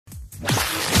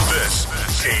This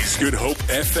is Good Hope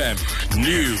FM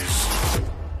News.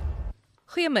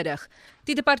 Goeiemiddag.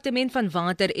 Die Departement van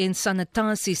Water en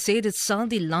Sanitasie sê dit sal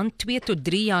die land 2 tot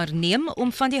 3 jaar neem om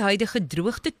van die huidige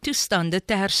droogtetoestande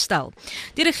te herstel.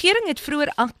 Die regering het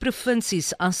vroeër 8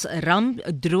 provinsies as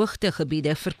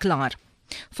rampdroogtegebiede verklaar.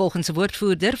 Volgens 'n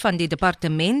woordvoerder van die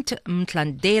departement,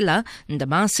 Mtlandela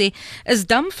Ndamase, is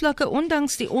damvlakke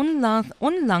ondanks die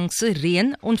onlangse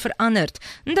reën onveranderd.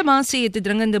 Ndamase het 'n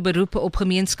dringende beroep op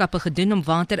gemeenskappe gedoen om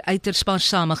water uiters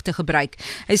spaarsamig te gebruik.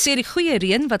 Hy sê die goeie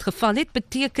reën wat geval het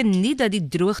beteken nie dat die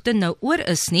droogte nou oor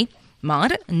is nie,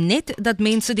 maar net dat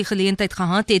mense die geleentheid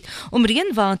gehad het om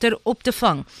reënwater op te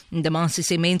vang. Ndamase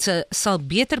sê mense sal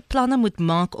beter planne moet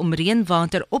maak om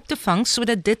reënwater op te vang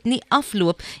sodat dit nie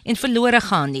afloop en verlore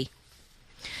gaan nie.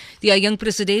 Die jong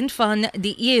president van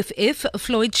die EFF,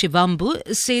 Floyd Shivambu,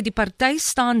 sê die party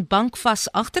staan bankvas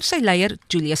agter sy leier,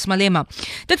 Julius Malema.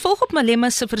 Dit volg op Malema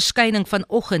se verskyning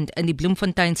vanoggend in die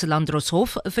Bloemfonteinse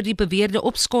Landdroshof vir die beweerde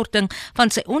opskorting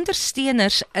van sy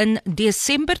ondersteuners in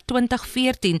Desember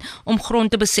 2014 om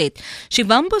grond te beset.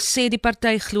 Shivambu sê die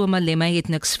party glo Malema het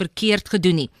niks verkeerd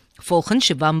gedoen nie. Volgens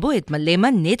Shivambu het Malema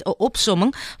net 'n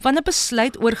opsomming van 'n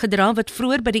besluit oorgedra wat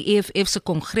vroeër by die EFF se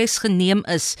kongres geneem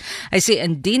is. Hy sê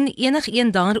indien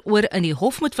enigeen daaroor in die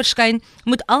hof moet verskyn,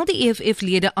 moet al die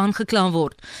EFF-lede aangekla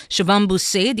word. Shivambu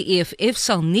sê die EFF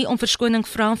sal nie om verskoning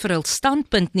vra vir hul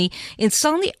standpunt nie en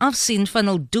sal nie afsien van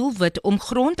hul doelwit om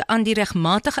grond aan die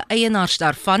regmatige eienaars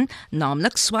daarvan,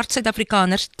 naamlik swart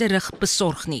Suid-Afrikaners,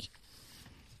 terugbesorg nie.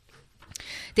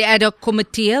 Die ad hoc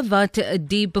komitee wat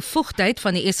die bevoegdheid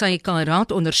van die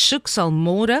SAIK-raad ondersoek sal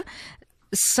môre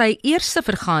sy eerste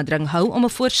vergadering hou om 'n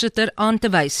voorsitter aan te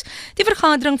wys. Die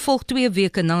vergadering volg 2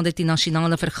 weke nadat die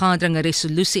nasionale vergadering 'n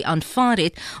resolusie aanvaar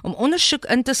het om ondersoek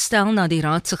in te stel na die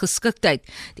raad se geskiktheid.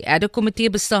 Die ad hoc komitee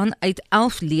bestaan uit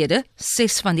 11 lede,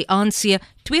 6 van die ANC,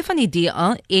 2 van die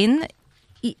DA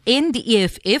en die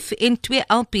EFF en 2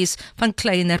 LP's van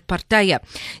kleiner partye.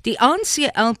 Die ANC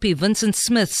LP Vincent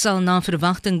Smith sal na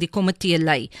verwagting die komitee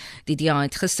lei. Die DA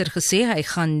het gister gesê hy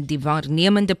gaan die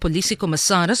waarnemende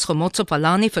polisiekommissaris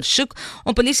Gomotso-Palani versoek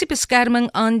om polisiebeskerming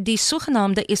aan die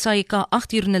sogenaamde SAIK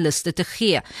 8 joernaliste te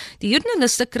gee. Die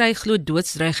joernaliste kry glo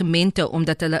doodsdreigemente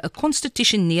omdat hulle 'n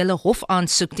konstitusionele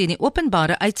hofaansoek teen die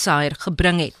openbare uitsaaier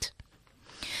gebring het.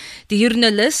 Die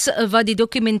joernalis wat die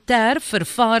dokumentêr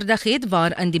vervaardig het,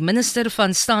 waarin die minister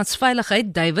van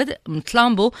Staatsveiligheid, David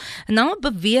Mthlambo, na 'n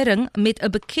bewering met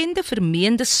 'n bekende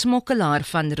vermeende smokkelaar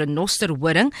van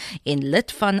renosterhoring en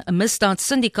lid van 'n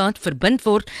misdaadsyndikaat verbind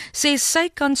word, sê sy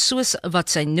kan soos wat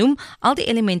sy noem al die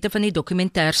elemente van die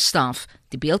dokumentêr staaf.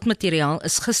 Die beeldmateriaal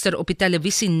is gister op die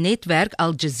televisienetwerk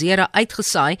Al Jazeera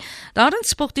uitgesaai. Daarin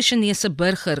spog die Chinese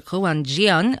burger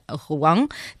Jian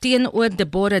Huang teenoor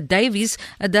Deborah Davies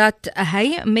dat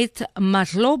hy met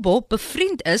Matlobo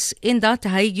bevriend is en dat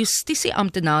hy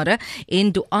justisieamptenare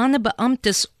en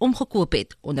douanebeamptes omgekoop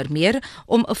het, onder meer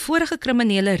om 'n vorige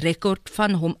kriminele rekord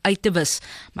van hom uit te wis.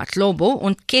 Matlobo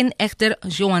ontken egter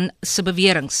Juan se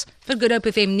beweringe. Vir Good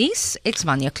Hope FM nuus, ek's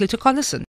Vanya Kluter-Collison.